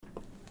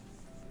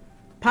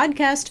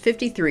Podcast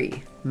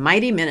 53,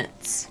 Mighty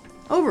Minutes.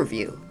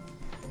 Overview.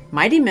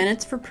 Mighty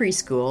Minutes for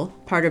Preschool,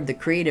 part of the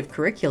creative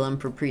curriculum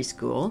for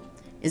preschool,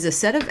 is a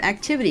set of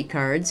activity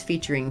cards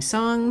featuring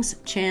songs,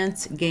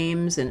 chants,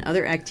 games, and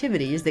other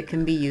activities that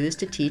can be used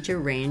to teach a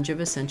range of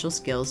essential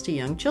skills to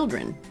young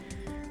children.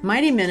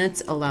 Mighty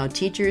Minutes allow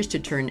teachers to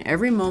turn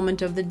every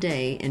moment of the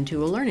day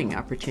into a learning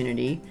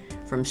opportunity,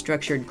 from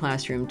structured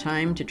classroom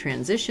time to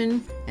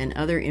transition and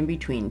other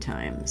in-between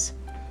times.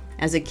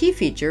 As a key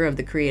feature of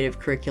the creative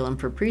curriculum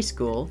for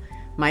preschool,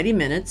 Mighty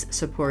Minutes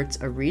supports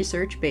a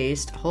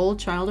research-based whole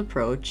child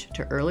approach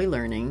to early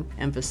learning,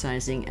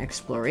 emphasizing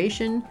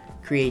exploration,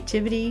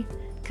 creativity,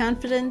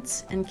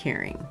 confidence, and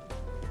caring.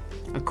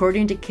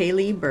 According to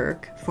Kaylee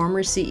Burke,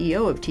 former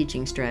CEO of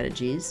Teaching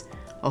Strategies,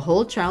 a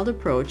whole child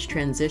approach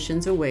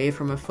transitions away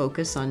from a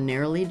focus on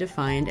narrowly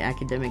defined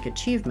academic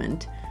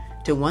achievement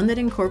to one that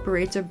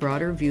incorporates a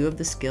broader view of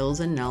the skills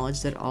and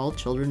knowledge that all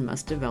children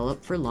must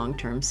develop for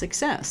long-term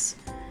success.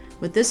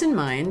 With this in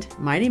mind,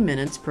 Mighty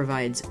Minutes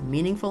provides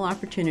meaningful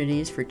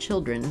opportunities for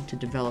children to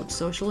develop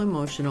social,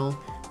 emotional,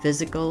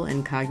 physical,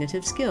 and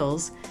cognitive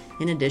skills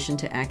in addition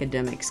to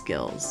academic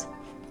skills.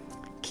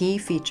 Key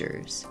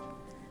features.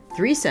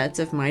 3 sets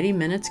of Mighty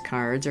Minutes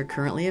cards are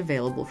currently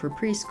available for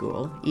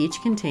preschool, each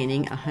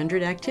containing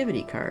 100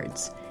 activity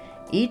cards.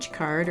 Each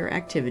card or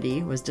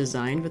activity was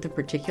designed with a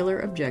particular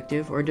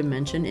objective or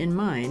dimension in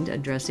mind,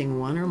 addressing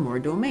one or more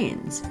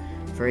domains.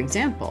 For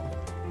example,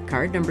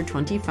 card number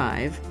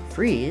 25,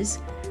 Freeze,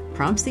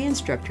 prompts the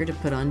instructor to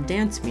put on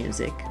dance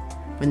music.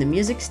 When the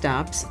music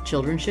stops,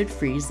 children should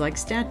freeze like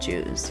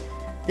statues.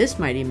 This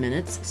Mighty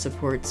Minutes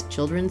supports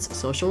children's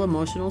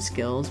social-emotional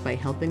skills by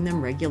helping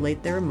them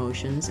regulate their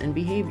emotions and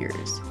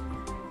behaviors.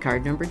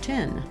 Card number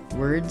 10,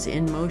 Words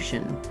in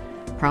Motion,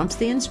 prompts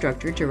the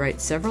instructor to write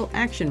several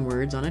action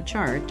words on a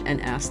chart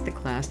and ask the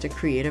class to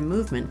create a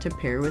movement to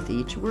pair with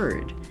each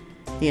word.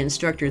 The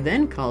instructor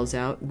then calls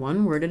out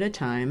one word at a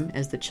time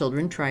as the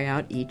children try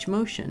out each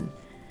motion.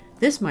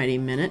 This Mighty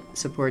Minute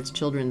supports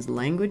children's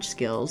language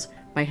skills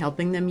by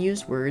helping them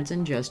use words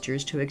and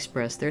gestures to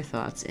express their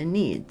thoughts and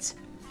needs.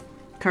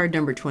 Card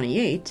number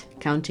 28,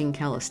 Counting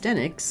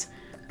Calisthenics,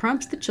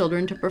 prompts the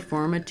children to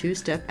perform a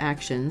 2-step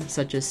action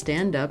such as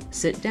stand up,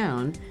 sit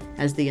down,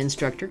 as the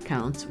instructor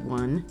counts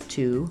 1,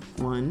 2,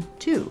 1,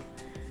 2.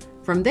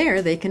 From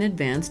there, they can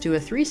advance to a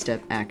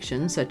 3-step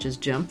action such as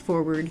jump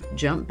forward,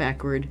 jump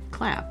backward,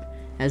 clap,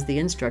 as the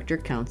instructor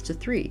counts to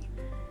 3.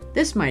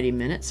 This Mighty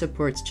Minute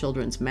supports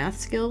children's math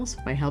skills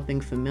by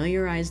helping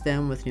familiarize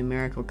them with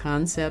numerical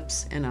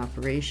concepts and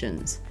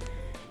operations.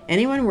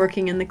 Anyone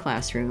working in the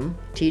classroom,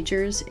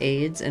 teachers,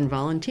 aides, and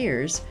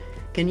volunteers,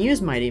 can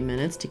use Mighty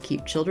Minutes to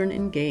keep children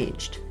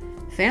engaged.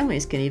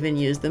 Families can even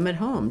use them at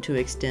home to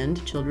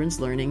extend children's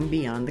learning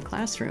beyond the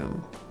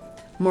classroom.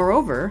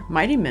 Moreover,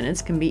 Mighty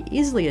Minutes can be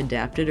easily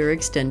adapted or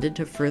extended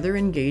to further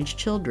engage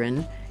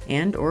children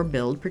and/or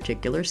build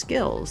particular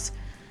skills.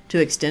 To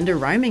extend a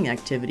rhyming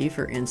activity,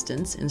 for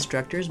instance,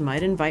 instructors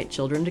might invite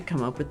children to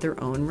come up with their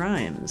own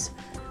rhymes.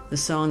 The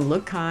song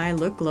Look High,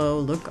 Look Low,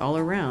 Look All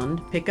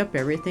Around, Pick Up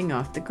Everything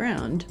Off the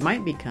Ground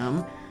might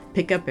become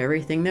Pick Up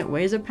Everything That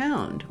Weighs a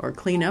Pound, or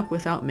Clean Up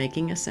Without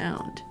Making a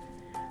Sound.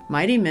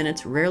 Mighty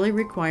Minutes rarely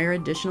require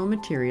additional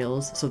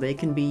materials, so they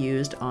can be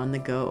used on the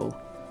go.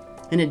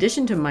 In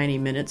addition to Mighty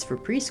Minutes for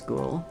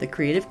preschool, the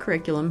creative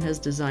curriculum has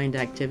designed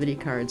activity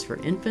cards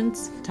for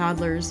infants,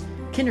 toddlers,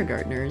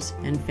 kindergartners,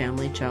 and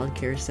family child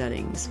care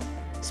settings.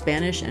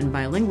 Spanish and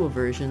bilingual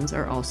versions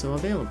are also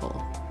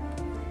available.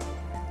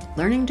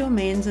 Learning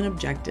domains and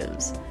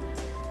objectives.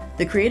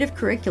 The creative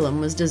curriculum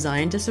was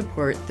designed to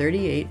support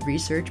 38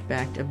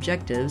 research-backed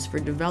objectives for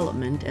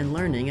development and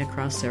learning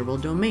across several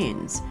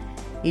domains.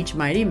 Each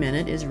Mighty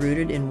Minute is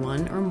rooted in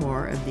one or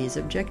more of these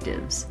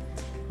objectives.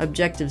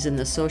 Objectives in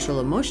the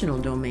social-emotional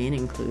domain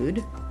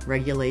include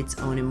regulates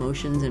own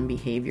emotions and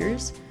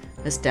behaviors,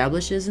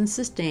 establishes and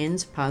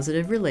sustains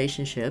positive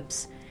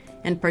relationships,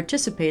 and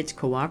participates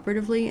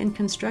cooperatively and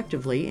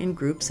constructively in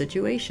group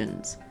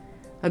situations.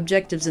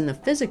 Objectives in the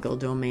physical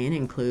domain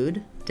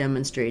include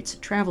demonstrates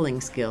traveling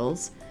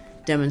skills,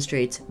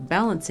 demonstrates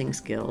balancing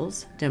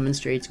skills,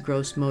 demonstrates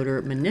gross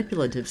motor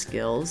manipulative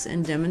skills,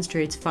 and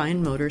demonstrates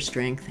fine motor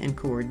strength and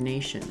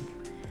coordination.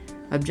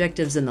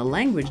 Objectives in the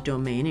language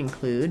domain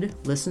include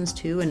listens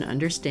to and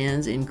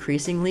understands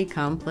increasingly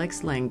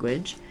complex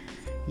language,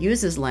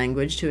 uses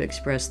language to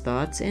express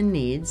thoughts and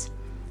needs,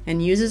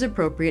 and uses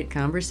appropriate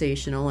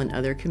conversational and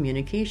other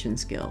communication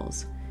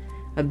skills.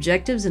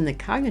 Objectives in the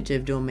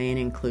cognitive domain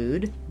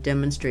include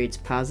demonstrates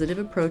positive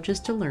approaches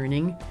to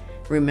learning,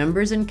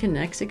 remembers and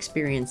connects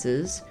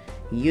experiences,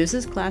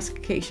 uses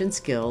classification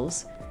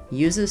skills,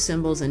 uses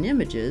symbols and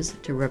images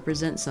to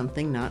represent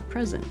something not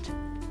present.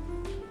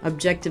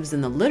 Objectives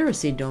in the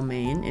literacy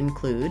domain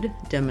include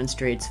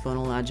demonstrates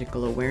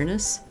phonological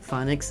awareness,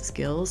 phonics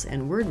skills,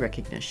 and word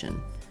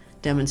recognition,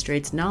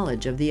 demonstrates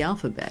knowledge of the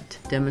alphabet,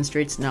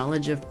 demonstrates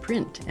knowledge of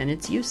print and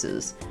its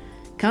uses,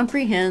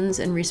 comprehends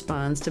and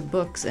responds to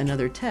books and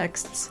other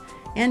texts,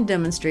 and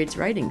demonstrates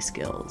writing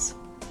skills.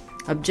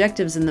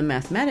 Objectives in the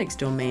mathematics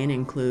domain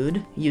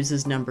include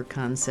uses number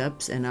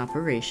concepts and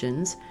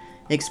operations,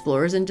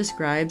 explores and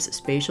describes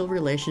spatial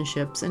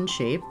relationships and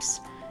shapes,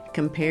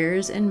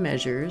 compares and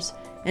measures,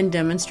 and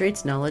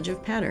demonstrates knowledge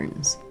of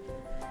patterns.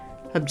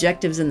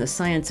 Objectives in the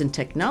science and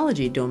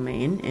technology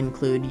domain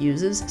include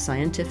uses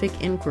scientific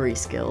inquiry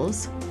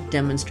skills,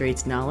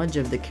 demonstrates knowledge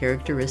of the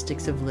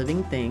characteristics of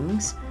living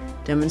things,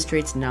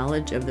 demonstrates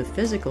knowledge of the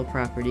physical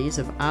properties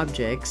of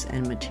objects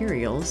and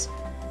materials,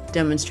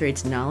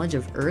 demonstrates knowledge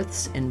of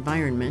Earth's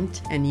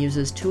environment, and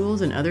uses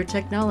tools and other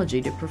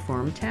technology to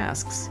perform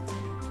tasks.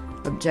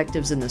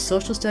 Objectives in the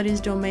social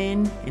studies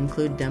domain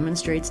include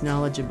demonstrates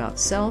knowledge about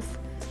self,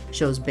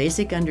 shows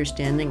basic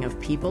understanding of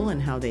people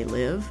and how they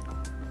live,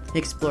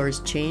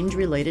 explores change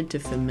related to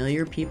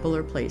familiar people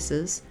or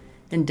places,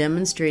 and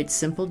demonstrates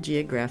simple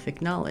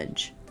geographic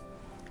knowledge.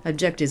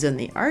 Objectives in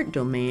the art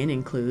domain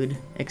include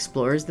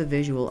explores the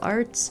visual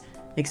arts,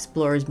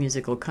 explores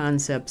musical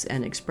concepts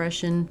and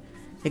expression,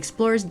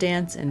 explores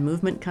dance and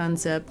movement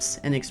concepts,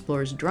 and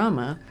explores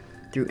drama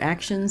through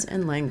actions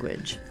and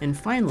language. And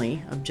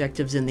finally,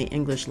 objectives in the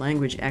English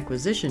language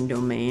acquisition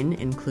domain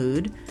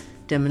include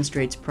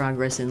demonstrates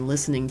progress in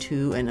listening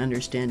to and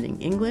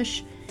understanding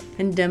English,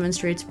 and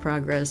demonstrates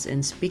progress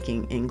in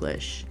speaking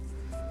English.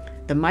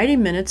 The Mighty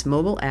Minutes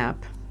mobile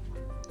app.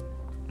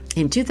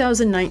 In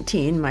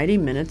 2019, Mighty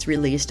Minutes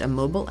released a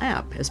mobile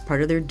app as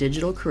part of their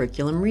digital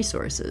curriculum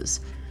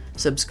resources.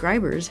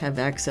 Subscribers have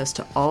access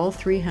to all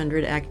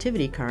 300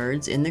 activity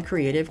cards in the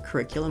Creative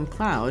Curriculum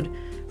Cloud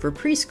for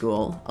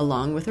preschool,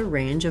 along with a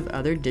range of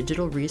other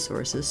digital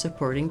resources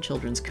supporting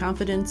children's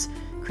confidence,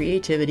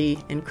 creativity,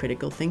 and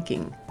critical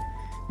thinking.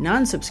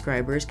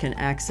 Non-subscribers can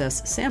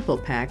access sample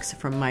packs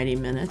from Mighty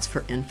Minutes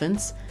for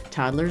infants,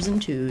 toddlers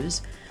and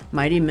twos,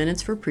 Mighty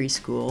Minutes for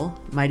preschool,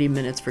 Mighty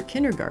Minutes for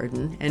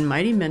kindergarten, and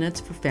Mighty Minutes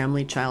for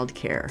family child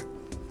care.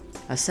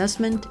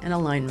 Assessment and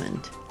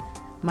alignment.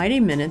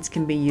 Mighty Minutes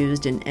can be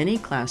used in any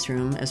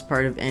classroom as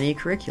part of any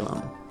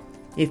curriculum.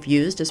 If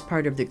used as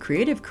part of the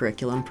creative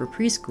curriculum for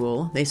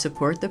preschool, they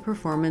support the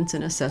performance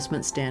and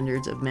assessment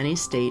standards of many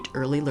state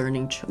early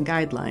learning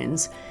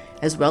guidelines,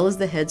 as well as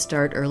the Head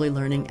Start Early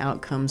Learning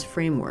Outcomes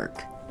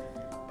Framework.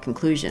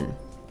 Conclusion.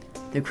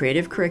 The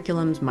Creative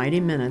Curriculum's Mighty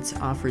Minutes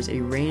offers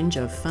a range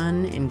of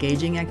fun,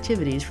 engaging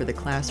activities for the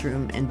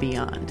classroom and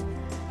beyond.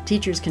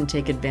 Teachers can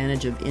take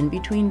advantage of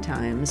in-between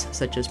times,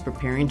 such as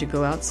preparing to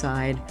go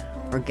outside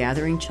or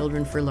gathering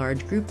children for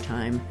large group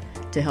time,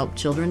 to help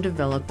children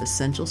develop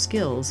essential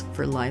skills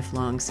for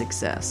lifelong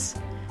success.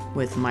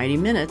 With Mighty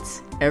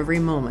Minutes, every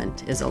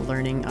moment is a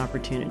learning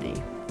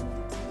opportunity.